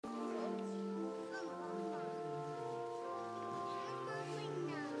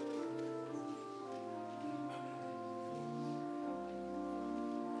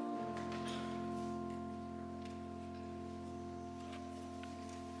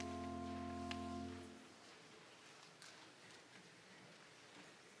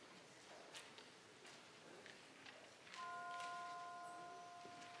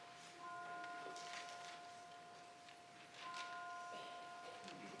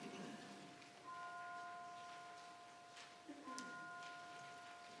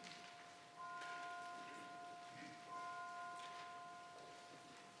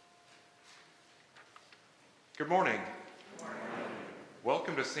Good morning. Good morning.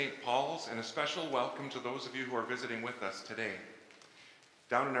 Welcome to St. Paul's, and a special welcome to those of you who are visiting with us today.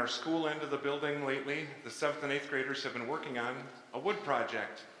 Down in our school end of the building lately, the 7th and 8th graders have been working on a wood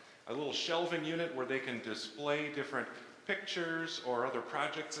project, a little shelving unit where they can display different pictures or other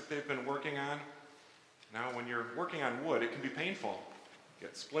projects that they've been working on. Now, when you're working on wood, it can be painful.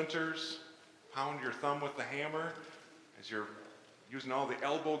 Get splinters, pound your thumb with the hammer. As you're using all the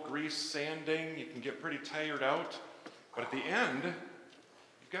elbow grease, sanding, you can get pretty tired out. But at the end,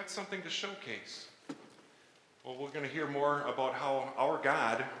 you've got something to showcase. Well, we're going to hear more about how our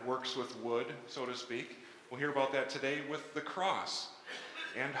God works with wood, so to speak. We'll hear about that today with the cross,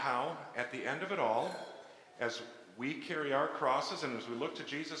 and how, at the end of it all, as we carry our crosses and as we look to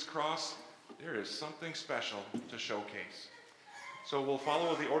Jesus' cross, there is something special to showcase. So we'll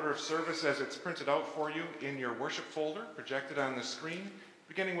follow the order of service as it's printed out for you in your worship folder, projected on the screen,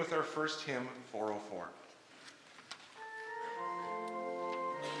 beginning with our first hymn, 404.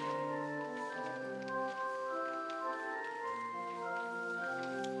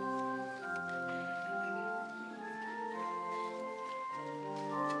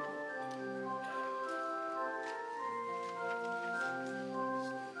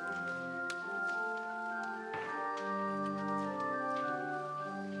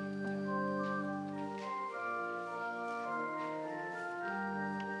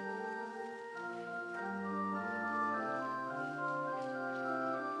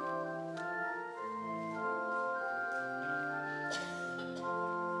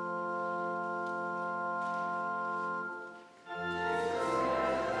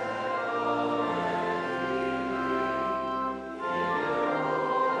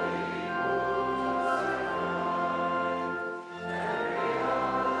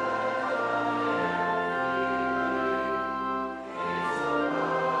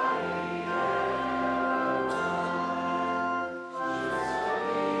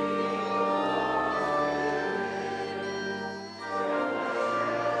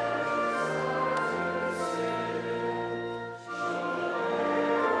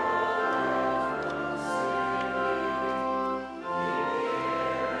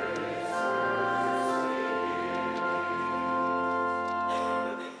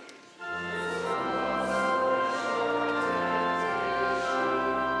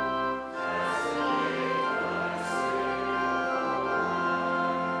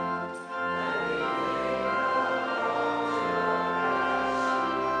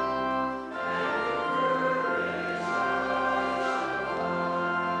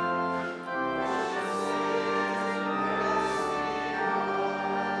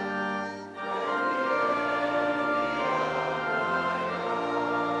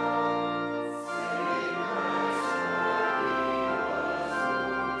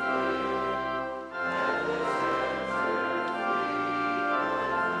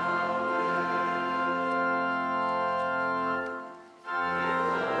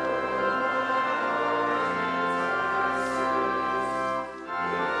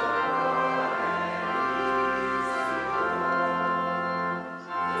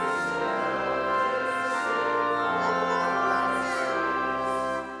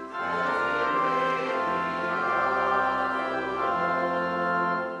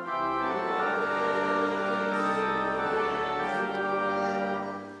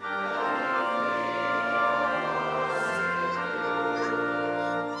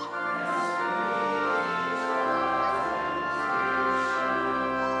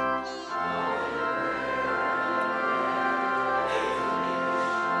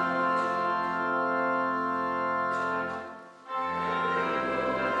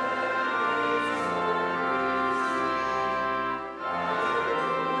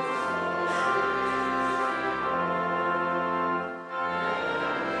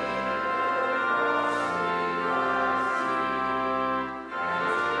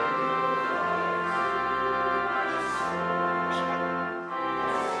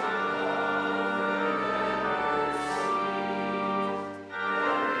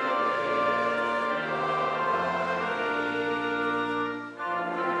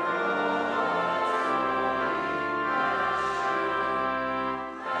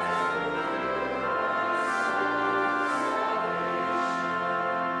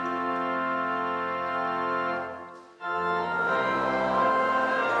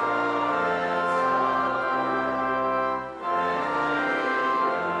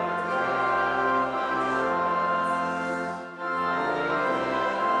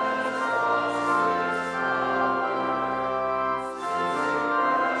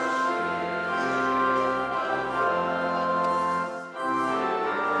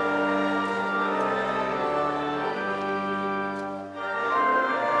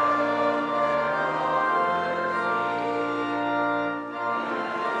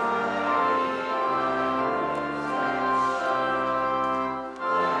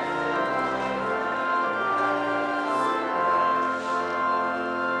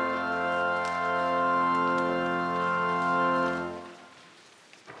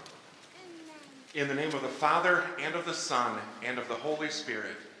 In the name of the Father, and of the Son, and of the Holy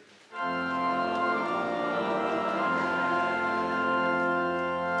Spirit.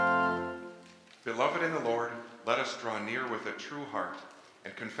 Beloved in the Lord, let us draw near with a true heart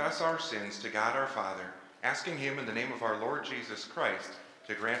and confess our sins to God our Father, asking him in the name of our Lord Jesus Christ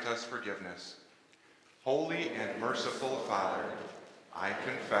to grant us forgiveness. Holy and merciful Father, I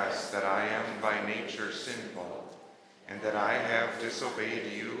confess that I am by nature sinful, and that I have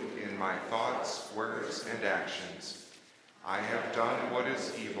disobeyed you in my thoughts, words, and actions. I have done what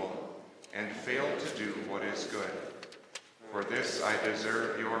is evil, and failed to do what is good. For this I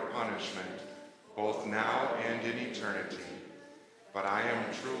deserve your punishment, both now and in eternity. But I am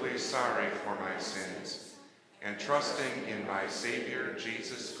truly sorry for my sins, and trusting in my Savior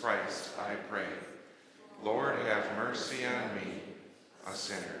Jesus Christ, I pray. Lord, have mercy on me, a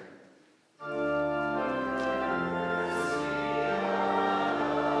sinner.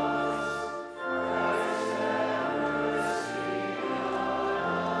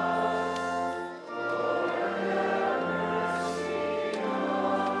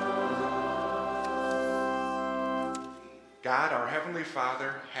 God, our Heavenly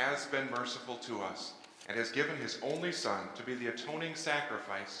Father, has been merciful to us and has given his only Son to be the atoning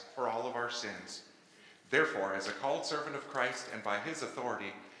sacrifice for all of our sins. Therefore, as a called servant of Christ and by his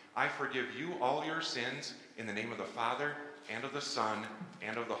authority, I forgive you all your sins in the name of the Father, and of the Son,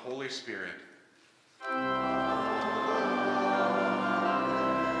 and of the Holy Spirit.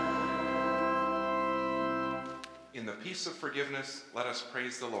 In the peace of forgiveness, let us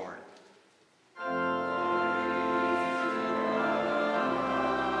praise the Lord.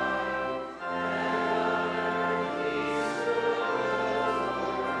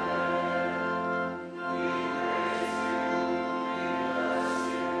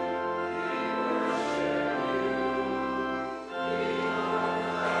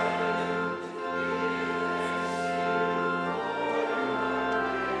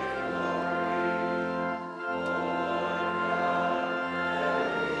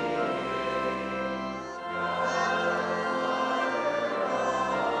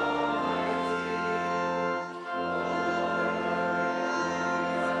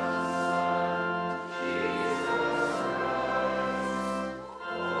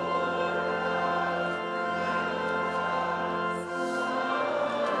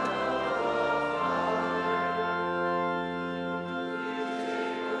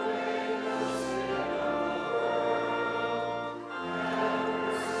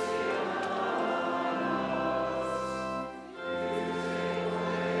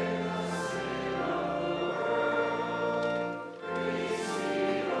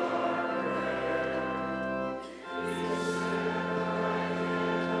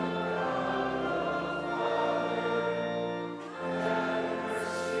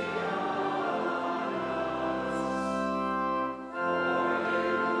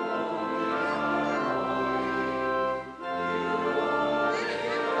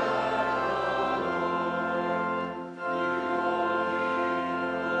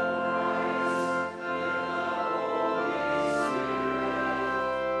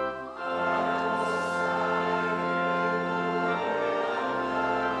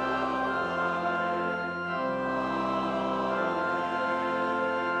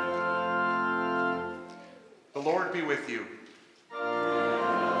 The Lord be with you.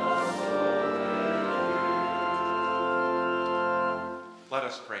 Let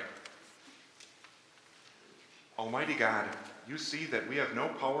us pray. Almighty God, you see that we have no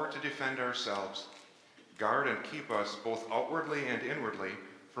power to defend ourselves. Guard and keep us both outwardly and inwardly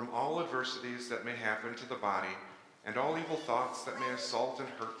from all adversities that may happen to the body and all evil thoughts that may assault and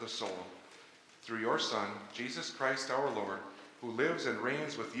hurt the soul. Through your Son, Jesus Christ our Lord, who lives and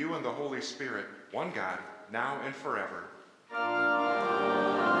reigns with you and the Holy Spirit, one God, now and forever.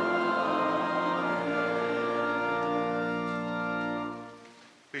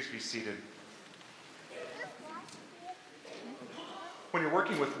 Please be seated. When you're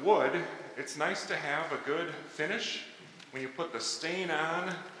working with wood, it's nice to have a good finish. When you put the stain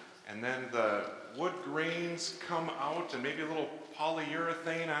on and then the wood grains come out and maybe a little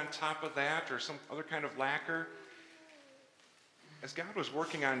polyurethane on top of that or some other kind of lacquer. As God was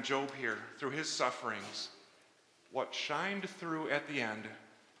working on Job here through his sufferings, what shined through at the end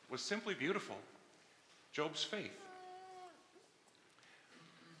was simply beautiful. Job's faith.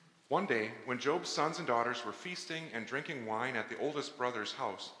 One day, when Job's sons and daughters were feasting and drinking wine at the oldest brother's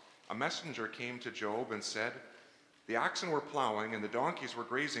house, a messenger came to Job and said, "The oxen were plowing and the donkeys were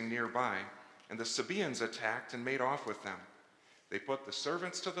grazing nearby, and the Sabaeans attacked and made off with them. They put the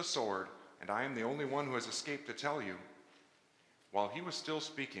servants to the sword, and I am the only one who has escaped to tell you." While he was still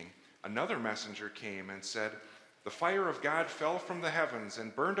speaking, Another messenger came and said, "The fire of God fell from the heavens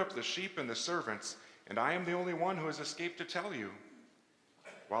and burned up the sheep and the servants, and I am the only one who has escaped to tell you."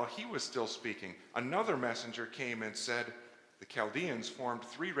 While he was still speaking, another messenger came and said, "The Chaldeans formed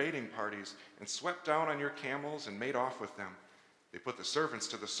 3 raiding parties and swept down on your camels and made off with them. They put the servants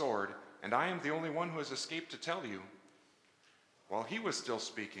to the sword, and I am the only one who has escaped to tell you." While he was still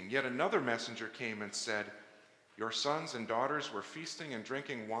speaking, yet another messenger came and said, "Your sons and daughters were feasting and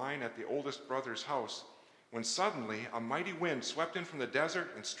drinking wine at the oldest brother's house, when suddenly a mighty wind swept in from the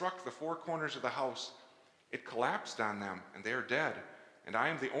desert and struck the 4 corners of the house. It collapsed on them, and they are dead, and I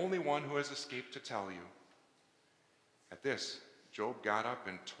am the only one who has escaped to tell you." At this, Job got up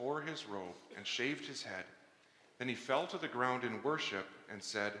and tore his robe and shaved his head. Then he fell to the ground in worship and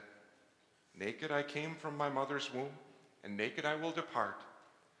said, "Naked I came from my mother's womb, and naked I will depart.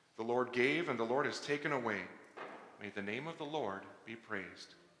 The Lord gave, and the Lord has taken away. May the name of the Lord be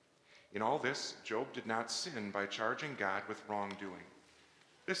praised." In all this, Job did not sin by charging God with wrongdoing.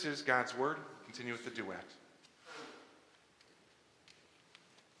 This is God's word. Continue with the duet.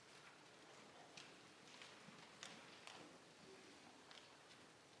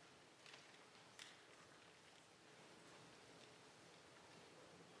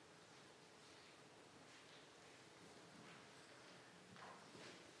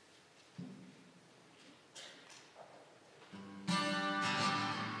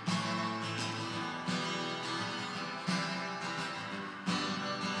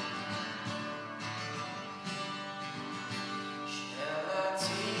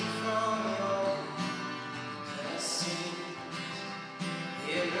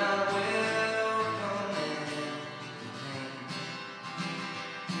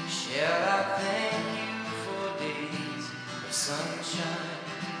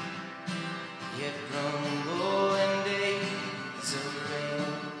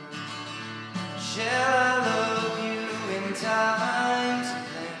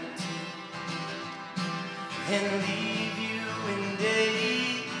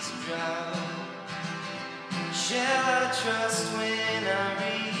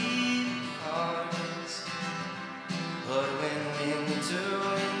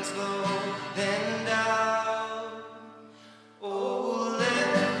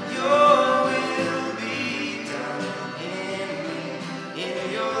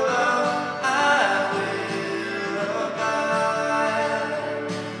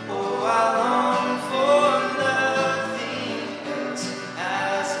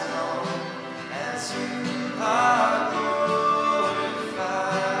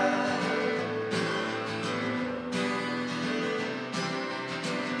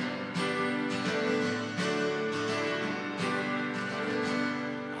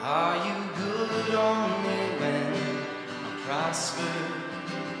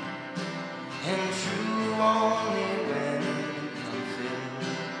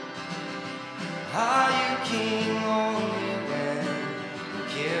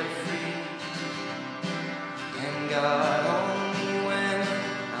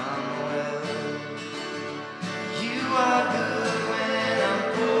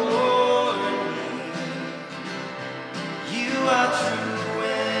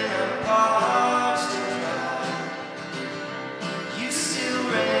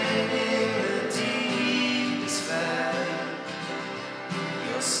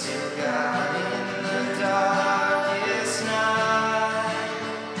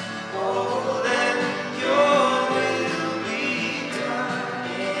 Your will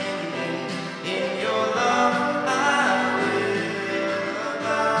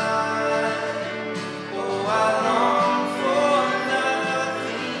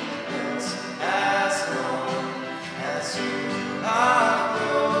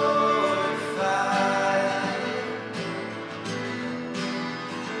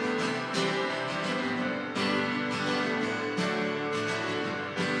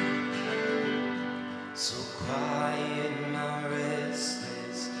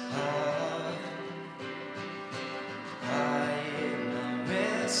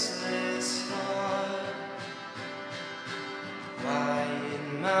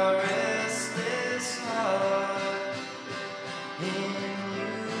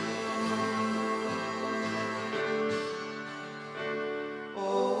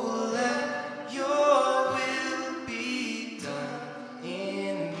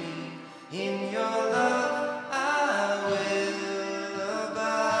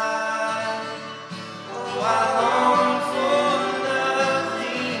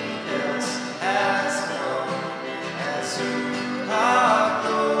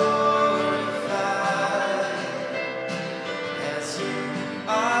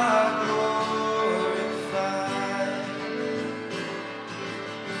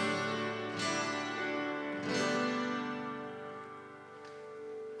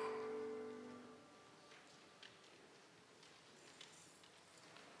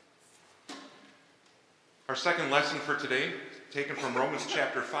Our second lesson for today, taken from Romans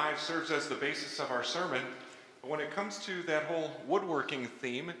chapter 5, serves as the basis of our sermon. But when it comes to that whole woodworking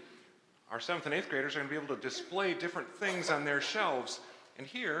theme, our 7th and 8th graders are going to be able to display different things on their shelves. And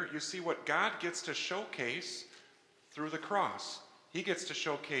here you see what God gets to showcase through the cross. He gets to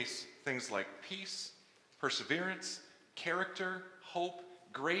showcase things like peace, perseverance, character, hope,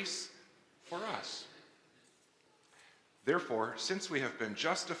 grace for us. Therefore, since we have been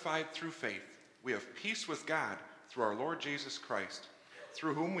justified through faith, we have peace with God through our Lord Jesus Christ,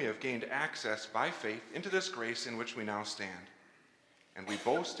 through whom we have gained access by faith into this grace in which we now stand. And we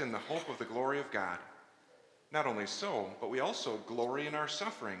boast in the hope of the glory of God. Not only so, but we also glory in our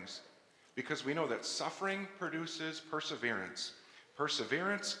sufferings, because we know that suffering produces perseverance,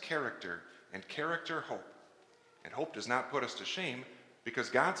 perseverance, character, and character, hope. And hope does not put us to shame,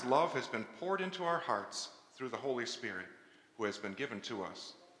 because God's love has been poured into our hearts through the Holy Spirit, who has been given to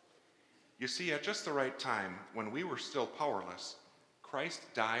us. You see, at just the right time, when we were still powerless, Christ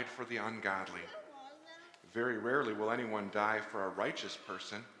died for the ungodly. Very rarely will anyone die for a righteous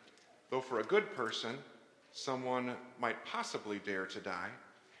person, though for a good person, someone might possibly dare to die.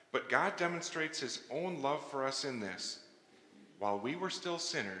 But God demonstrates his own love for us in this: while we were still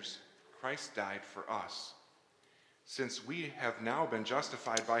sinners, Christ died for us. Since we have now been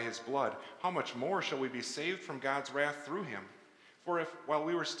justified by his blood, how much more shall we be saved from God's wrath through him? For if, while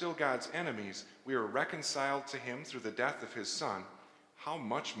we were still God's enemies, we were reconciled to him through the death of his Son, how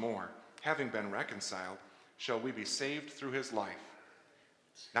much more, having been reconciled, shall we be saved through his life?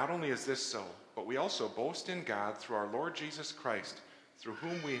 Not only is this so, but we also boast in God through our Lord Jesus Christ, through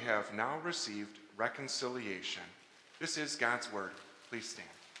whom we have now received reconciliation. This is God's word. Please stand.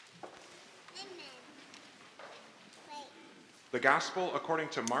 Amen. The Gospel according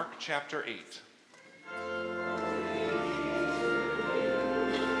to Mark chapter 8.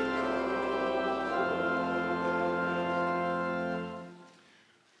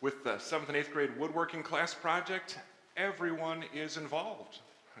 With the 7th and 8th grade woodworking class project, everyone is involved.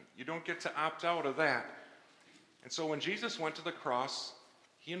 You don't get to opt out of that. And so when Jesus went to the cross,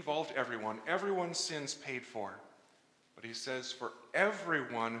 he involved everyone. Everyone's sins paid for. But he says, for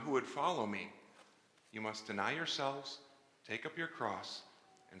everyone who would follow me, you must deny yourselves, take up your cross,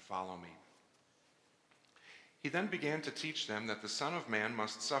 and follow me. He then began to teach them that the Son of Man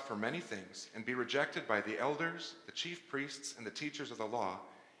must suffer many things and be rejected by the elders, the chief priests, and the teachers of the law,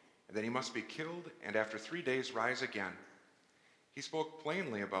 and that he must be killed and after 3 days rise again. He spoke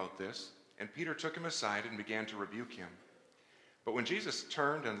plainly about this, and Peter took him aside and began to rebuke him. But when Jesus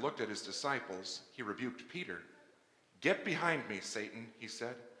turned and looked at his disciples, he rebuked Peter. "Get behind me, Satan," he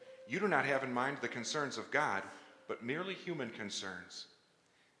said. "You do not have in mind the concerns of God, but merely human concerns."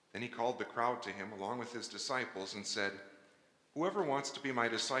 Then he called the crowd to him along with his disciples and said, "Whoever wants to be my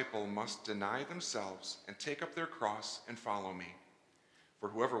disciple must deny themselves and take up their cross and follow me. For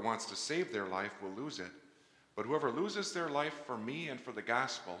whoever wants to save their life will lose it, but whoever loses their life for me and for the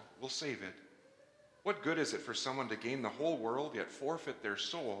gospel will save it. What good is it for someone to gain the whole world yet forfeit their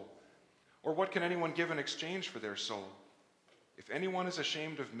soul? Or what can anyone give in exchange for their soul? If anyone is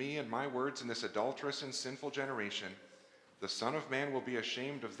ashamed of me and my words in this adulterous and sinful generation, the Son of Man will be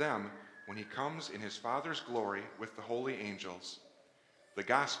ashamed of them when he comes in his Father's glory with the holy angels." The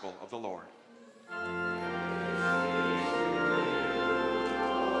Gospel of the Lord.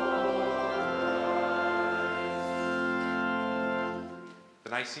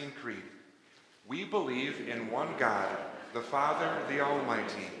 The Nicene Creed. We believe in one God, the Father, the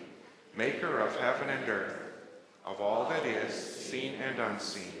Almighty, maker of heaven and earth, of all that is, seen and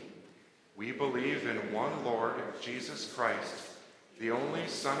unseen. We believe in one Lord, Jesus Christ, the only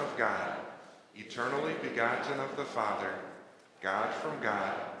Son of God, eternally begotten of the Father, God from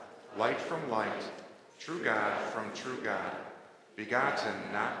God, light from light, true God from true God,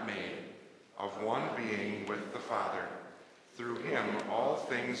 begotten, not made, of one being with the Father. Through him all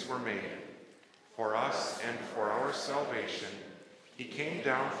things were made. For us and for our salvation, he came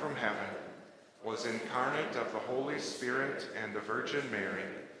down from heaven, was incarnate of the Holy Spirit and the Virgin Mary,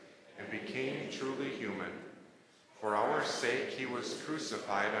 and became truly human. For our sake he was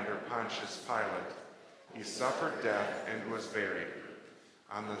crucified under Pontius Pilate. He suffered death and was buried.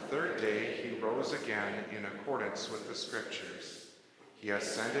 On the third day he rose again in accordance with the Scriptures. He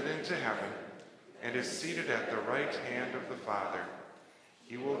ascended into heaven and is seated at the right hand of the Father.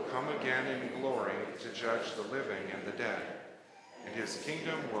 He will come again in glory to judge the living and the dead, and his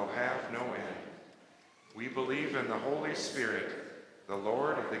kingdom will have no end. We believe in the Holy Spirit, the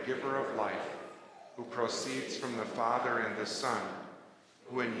Lord, the giver of life, who proceeds from the Father and the Son,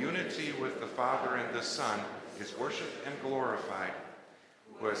 who in unity with the Father and the Son is worshipped and glorified,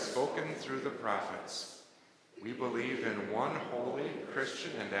 who has spoken through the prophets. We believe in one holy,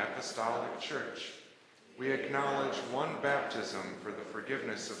 Christian, and apostolic church. We acknowledge one baptism for the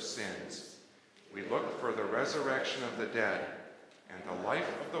forgiveness of sins. We look for the resurrection of the dead and the life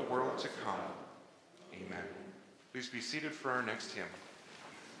of the world to come. Amen. Please be seated for our next hymn.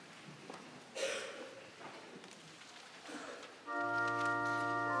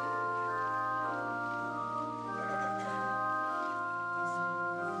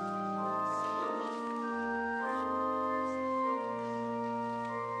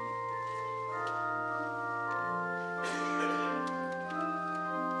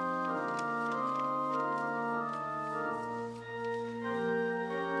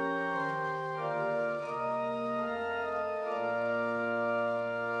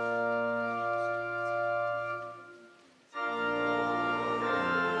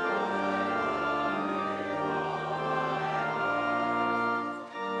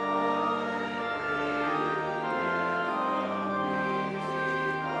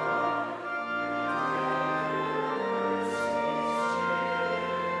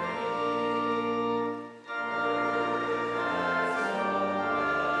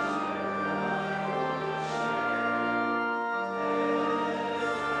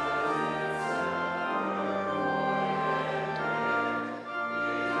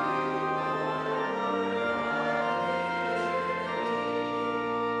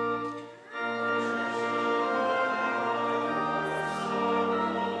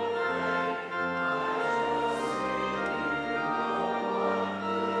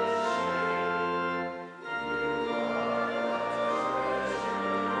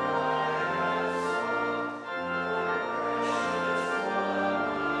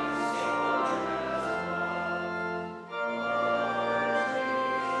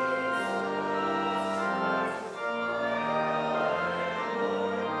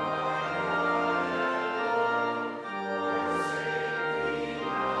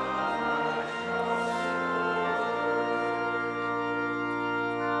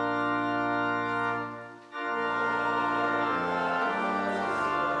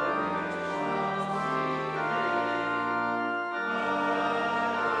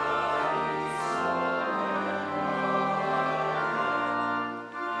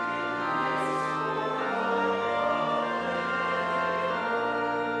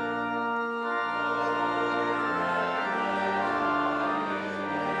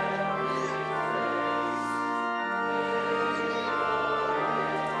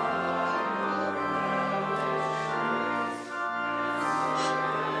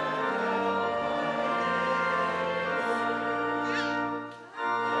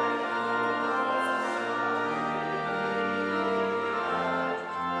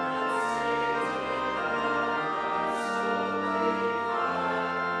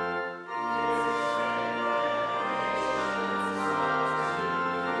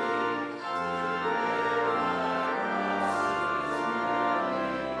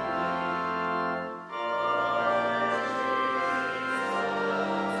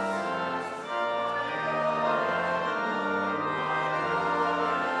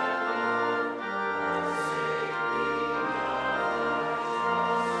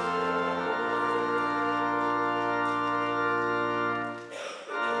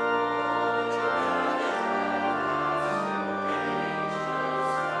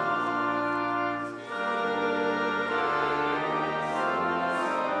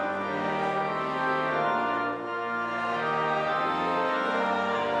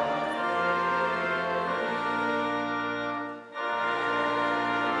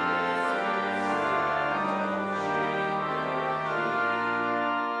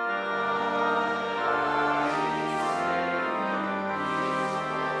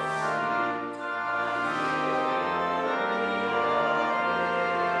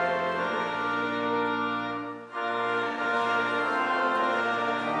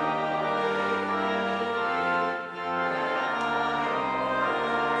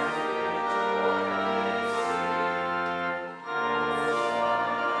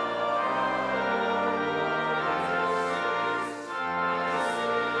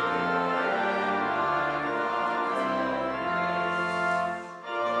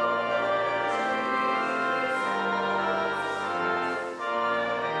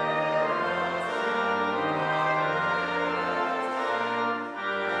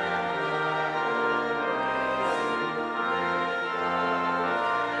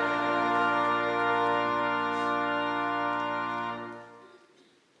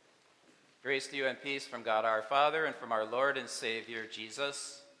 Grace to you and peace from God our Father and from our Lord and Savior,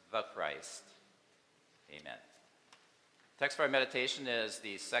 Jesus the Christ. Amen. Text for our meditation is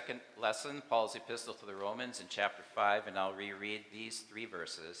the second lesson, Paul's epistle to the Romans in chapter 5, and I'll reread these 3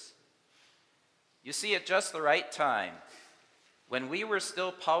 verses. You see, at just the right time, when we were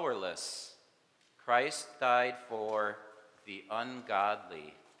still powerless, Christ died for the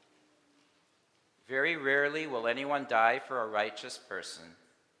ungodly. Very rarely will anyone die for a righteous person,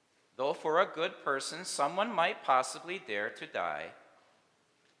 though for a good person someone might possibly dare to die.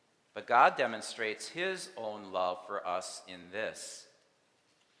 But God demonstrates his own love for us in this: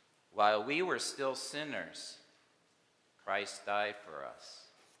 while we were still sinners, Christ died for us.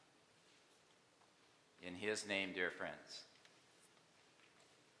 In his name, dear friends.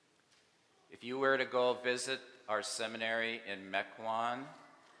 If you were to go visit our seminary in Mequon,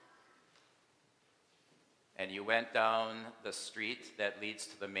 and you went down the street that leads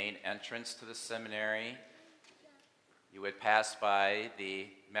to the main entrance to the seminary, you would pass by the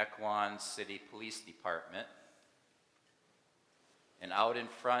Mequon City Police Department. And out in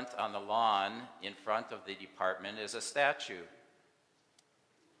front on the lawn, in front of the department, is a statue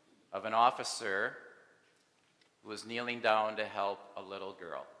of an officer who was kneeling down to help a little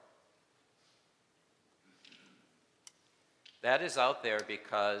girl. That is out there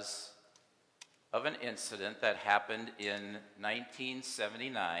because of an incident that happened in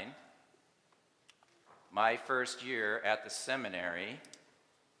 1979, my first year at the seminary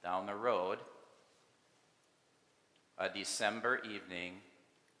down the road, a December evening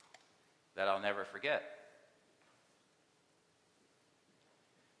that I'll never forget.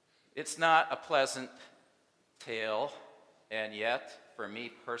 It's not a pleasant tale, and yet, for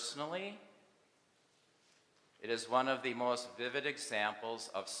me personally, it is one of the most vivid examples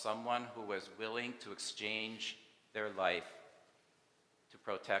of someone who was willing to exchange their life to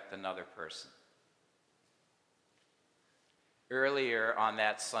protect another person. Earlier on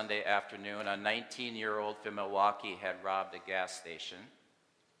that Sunday afternoon, a 19-year-old from Milwaukee had robbed a gas station.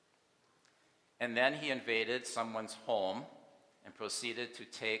 And then he invaded someone's home and proceeded to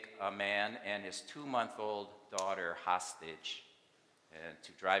take a man and his 2-month-old daughter hostage and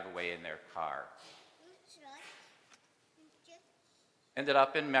to drive away in their car. Ended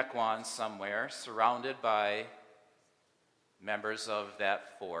up in Mequon somewhere, surrounded by members of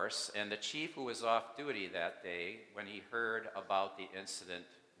that force, and the chief, who was off duty that day, when he heard about the incident,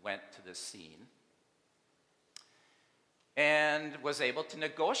 went to the scene and was able to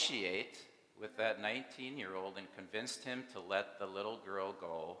negotiate with that 19-year-old and convinced him to let the little girl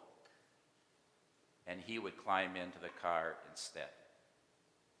go, and he would climb into the car instead.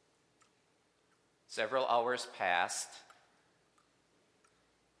 Several hours passed.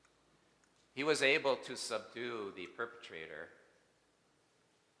 He was able to subdue the perpetrator,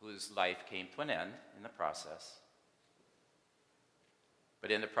 whose life came to an end in the process.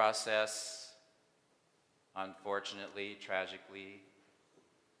 But in the process, unfortunately, tragically,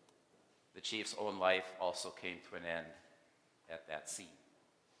 the chief's own life also came to an end at that scene.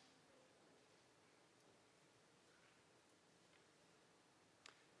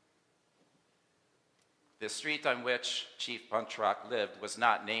 The street on which Chief Buntrock lived was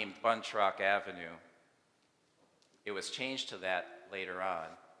not named Buntrock Avenue. It was changed to that later on.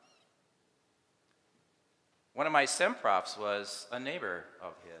 One of my sem-profs was a neighbor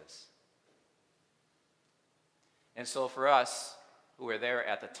of his. And so for us who were there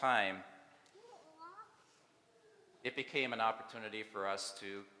at the time, it became an opportunity for us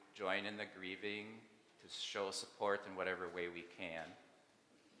to join in the grieving, to show support in whatever way we can.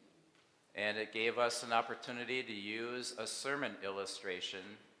 And it gave us an opportunity to use a sermon illustration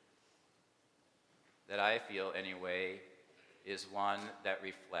that I feel, anyway, is one that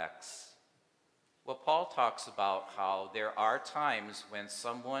reflects what Paul talks about, how there are times when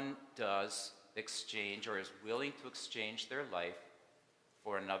someone does exchange or is willing to exchange their life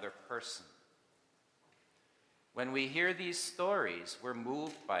for another person. When we hear these stories, we're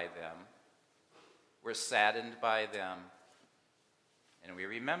moved by them, we're saddened by them, and we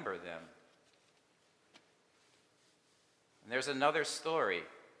remember them. And there's another story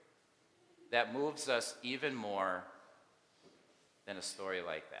that moves us even more than a story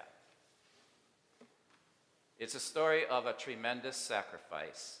like that. It's a story of a tremendous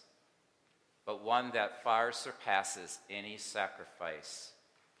sacrifice, but one that far surpasses any sacrifice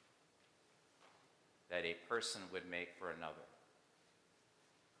that a person would make for another.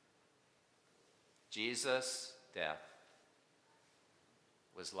 Jesus' death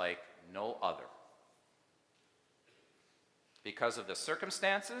was like no other, because of the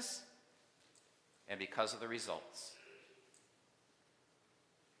circumstances and because of the results.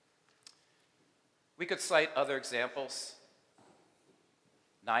 We could cite other examples.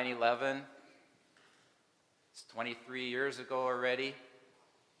 9/11, It's 23 years ago already.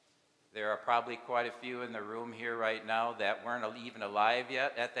 There are probably quite a few in the room here right now that weren't even alive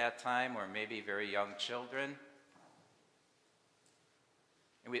yet at that time, or maybe very young children.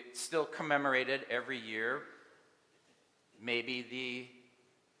 And we still commemorate it every year. Maybe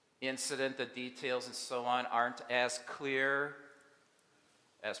the incident, the details, and so on aren't as clear,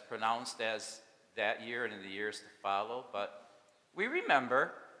 as pronounced as that year and in the years to follow, but we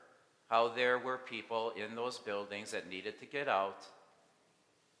remember how there were people in those buildings that needed to get out,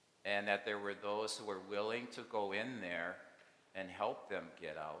 and that there were those who were willing to go in there and help them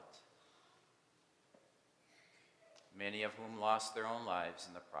get out, many of whom lost their own lives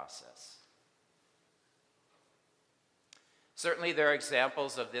in the process. Certainly there are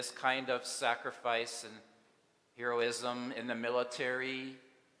examples of this kind of sacrifice and heroism in the military.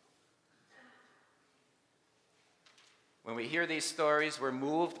 When we hear these stories, we're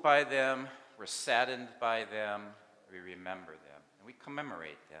moved by them, we're saddened by them, we remember them, and we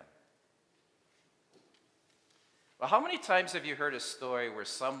commemorate them. Well, how many times have you heard a story where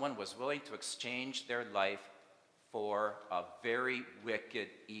someone was willing to exchange their life for a very wicked,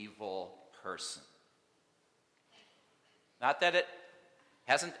 evil person? Not that it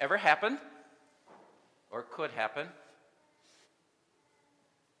hasn't ever happened or could happen.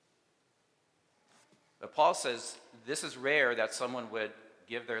 But Paul says this is rare that someone would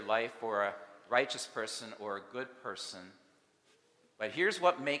give their life for a righteous person or a good person. But here's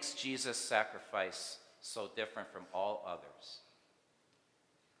what makes Jesus' sacrifice so different from all others.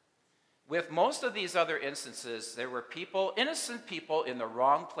 With most of these other instances, there were people, innocent people, in the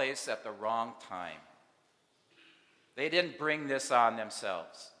wrong place at the wrong time. They didn't bring this on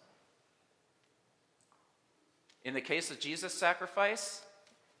themselves. In the case of Jesus' sacrifice,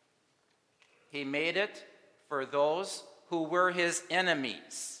 he made it for those who were his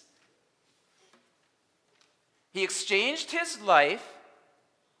enemies. He exchanged his life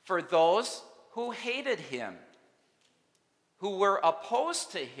for those who hated him, who were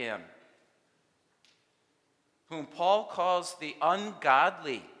opposed to him, whom Paul calls the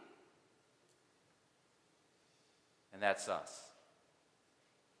ungodly. And that's us.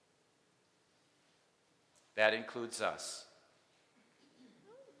 That includes us.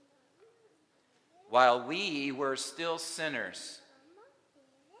 While we were still sinners,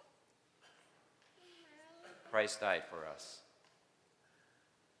 Christ died for us.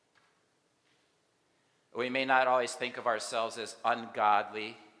 We may not always think of ourselves as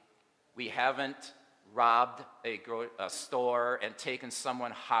ungodly. We haven't robbed a store and taken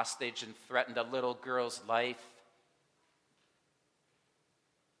someone hostage and threatened a little girl's life.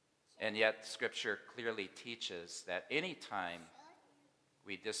 And yet, Scripture clearly teaches that any time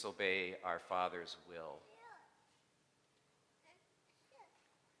we disobey our Father's will,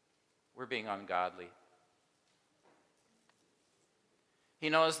 we're being ungodly. He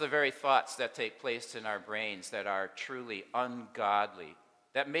knows the very thoughts that take place in our brains that are truly ungodly,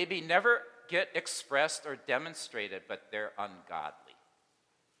 that maybe never get expressed or demonstrated, but they're ungodly.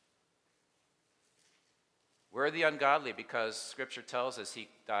 We're the ungodly because Scripture tells us he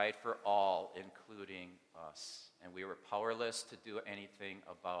died for all, including us. And we were powerless to do anything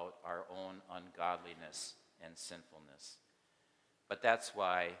about our own ungodliness and sinfulness. But that's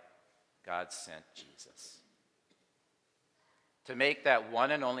why God sent Jesus. To make that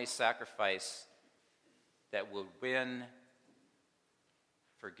one and only sacrifice that will win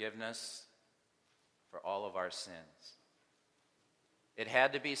forgiveness for all of our sins. It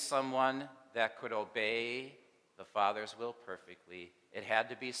had to be someone that could obey the Father's will perfectly. It had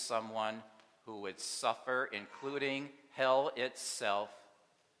to be someone who would suffer, including hell itself.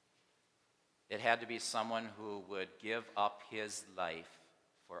 It had to be someone who would give up his life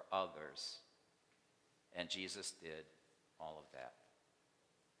for others. And Jesus did all of that.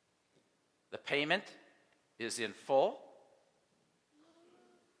 The payment is in full,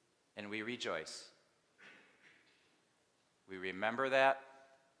 and we rejoice. We remember that,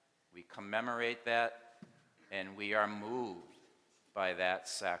 we commemorate that, and we are moved by that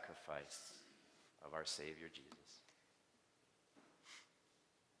sacrifice of our Savior Jesus.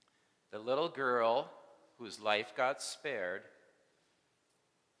 The little girl whose life got spared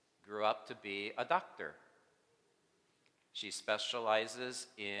grew up to be a doctor. She specializes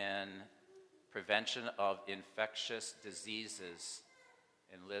in prevention of infectious diseases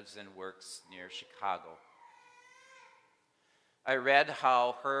and lives and works near Chicago. I read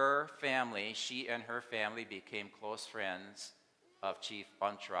how she and her family became close friends of Chief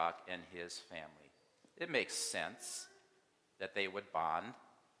Bunchrock and his family. It makes sense that they would bond.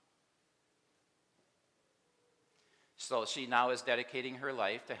 So she now is dedicating her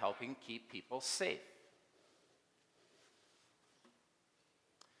life to helping keep people safe.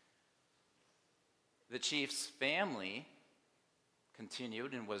 The chief's family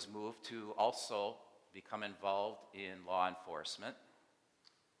continued and was moved to also become involved in law enforcement.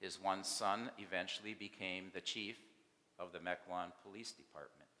 His one son eventually became the chief of the Mequon Police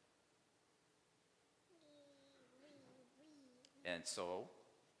Department. And so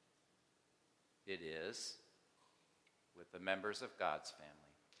it is with the members of God's family.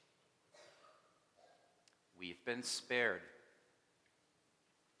 We've been spared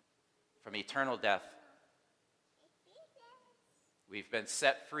from eternal death. We've been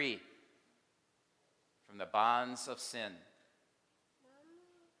set free from the bonds of sin.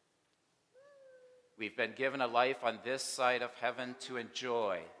 We've been given a life on this side of heaven to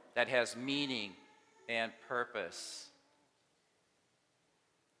enjoy that has meaning and purpose.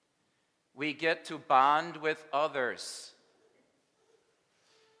 We get to bond with others.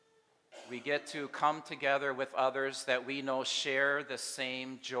 We get to come together with others that we know share the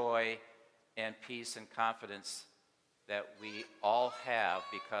same joy and peace and confidence that we all have,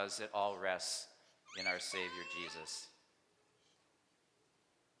 because it all rests in our Savior Jesus.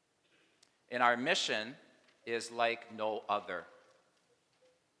 And our mission is like no other,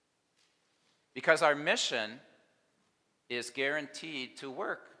 because our mission is guaranteed to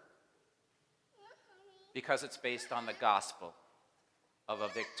work, because it's based on the gospel of a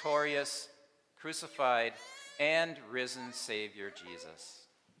victorious, crucified, and risen Savior Jesus.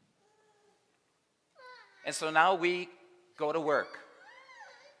 And so now we go to work.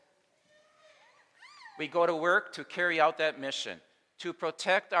 We go to work to carry out that mission, to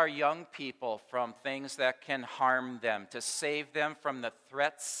protect our young people from things that can harm them, to save them from the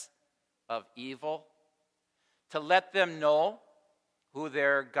threats of evil, to let them know who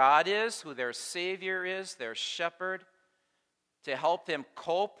their God is, who their Savior is, their shepherd, to help them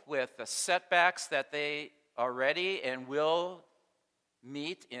cope with the setbacks that they already and will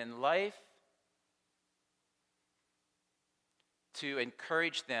meet in life, to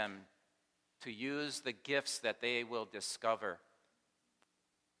encourage them to use the gifts that they will discover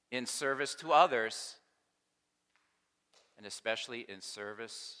in service to others, and especially in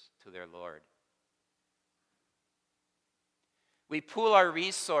service to their Lord. We pool our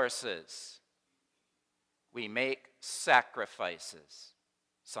resources. We make sacrifices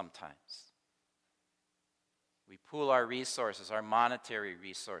sometimes. We pool our resources, our monetary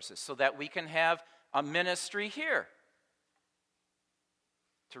resources, so that we can have a ministry here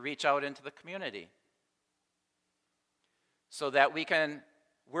to reach out into the community, so that we can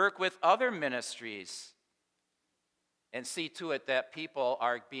work with other ministries and see to it that people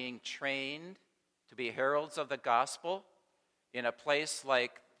are being trained to be heralds of the gospel in a place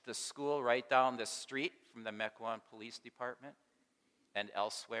like the school right down the street from the Mequon Police Department and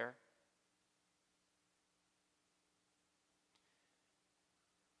elsewhere.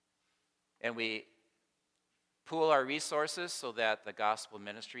 And we pool our resources so that the gospel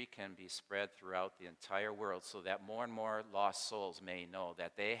ministry can be spread throughout the entire world, so that more and more lost souls may know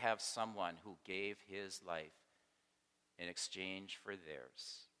that they have someone who gave his life in exchange for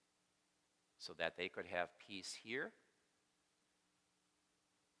theirs, so that they could have peace here,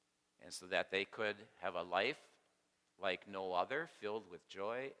 and so that they could have a life like no other, filled with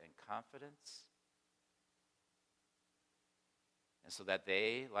joy and confidence, and so that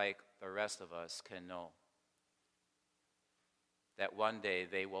they, like the rest of us, can know that one day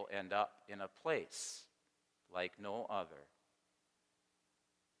they will end up in a place like no other,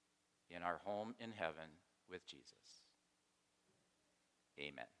 in our home in heaven with Jesus.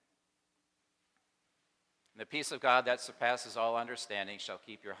 Amen. And the peace of God that surpasses all understanding shall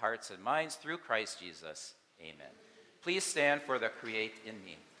keep your hearts and minds through Christ Jesus. Amen. Please stand for the Create in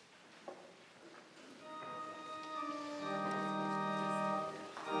Me.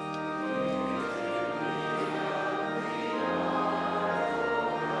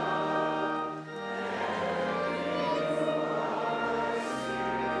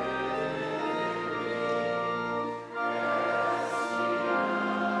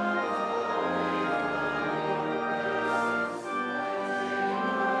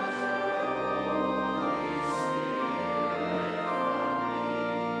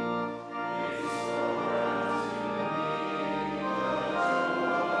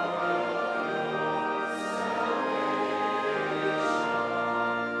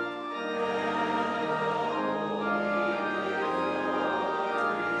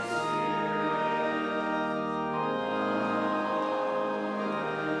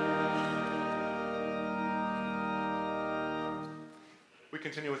 We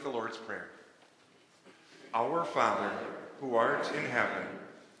continue with the Lord's Prayer. Our Father, who art in heaven,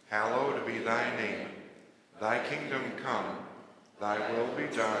 hallowed be thy name. Thy kingdom come. Thy will be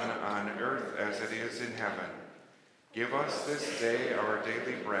done on earth as it is in heaven. Give us this day our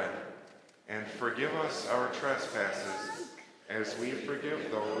daily bread, and forgive us our trespasses, as we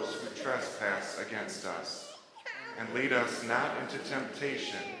forgive those who trespass against us. And lead us not into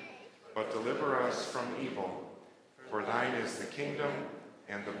temptation, but deliver us from evil. For thine is the kingdom,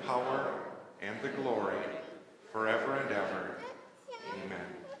 and the power, and the glory, forever and ever. Amen.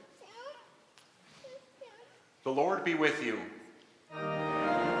 The Lord be with you.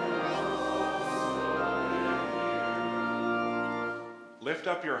 Lift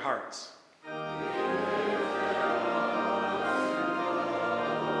up your hearts.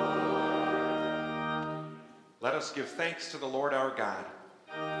 Let us give thanks to the Lord our God.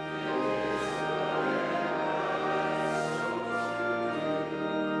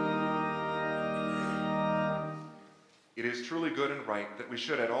 It is truly good and right that we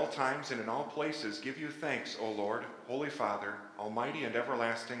should at all times and in all places give you thanks, O Lord, Holy Father, Almighty and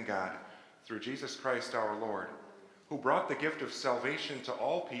everlasting God, through Jesus Christ our Lord, who brought the gift of salvation to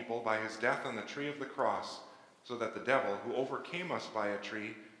all people by his death on the tree of the cross, so that the devil, who overcame us by a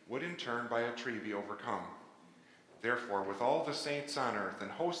tree, would in turn by a tree be overcome. Therefore, with all the saints on earth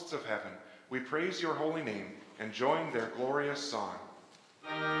and hosts of heaven, we praise your holy name and join their glorious song.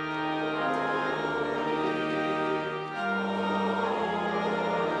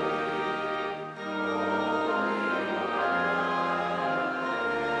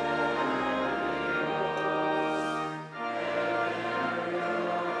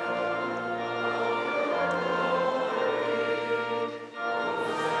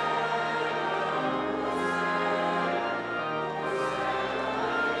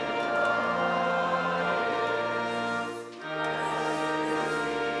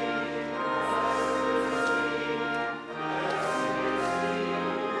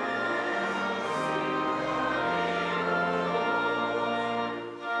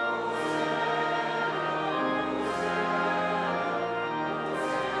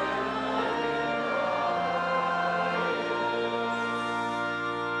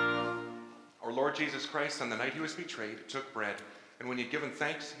 Lord Jesus Christ, on the night he was betrayed, took bread, and when he had given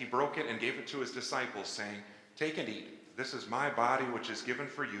thanks, he broke it and gave it to his disciples, saying, "Take and eat. This is my body, which is given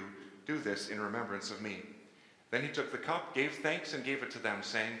for you. Do this in remembrance of me." Then he took the cup, gave thanks, and gave it to them,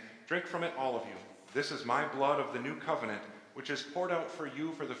 saying, "Drink from it, all of you. This is my blood of the new covenant, which is poured out for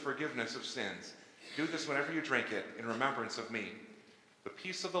you for the forgiveness of sins. Do this whenever you drink it in remembrance of me." The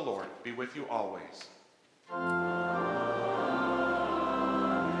peace of the Lord be with you always.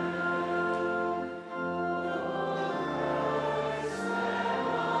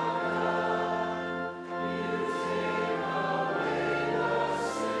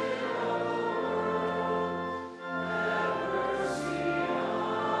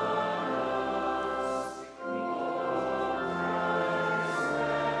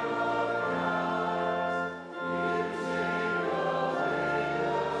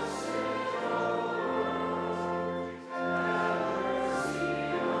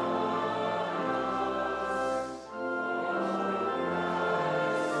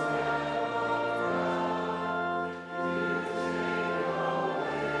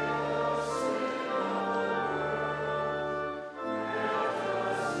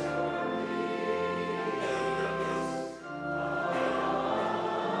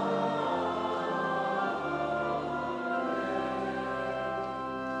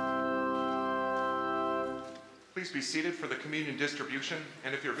 Please be seated for the communion distribution,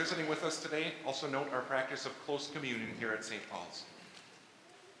 and if you're visiting with us today, also note our practice of close communion here at St. Paul's.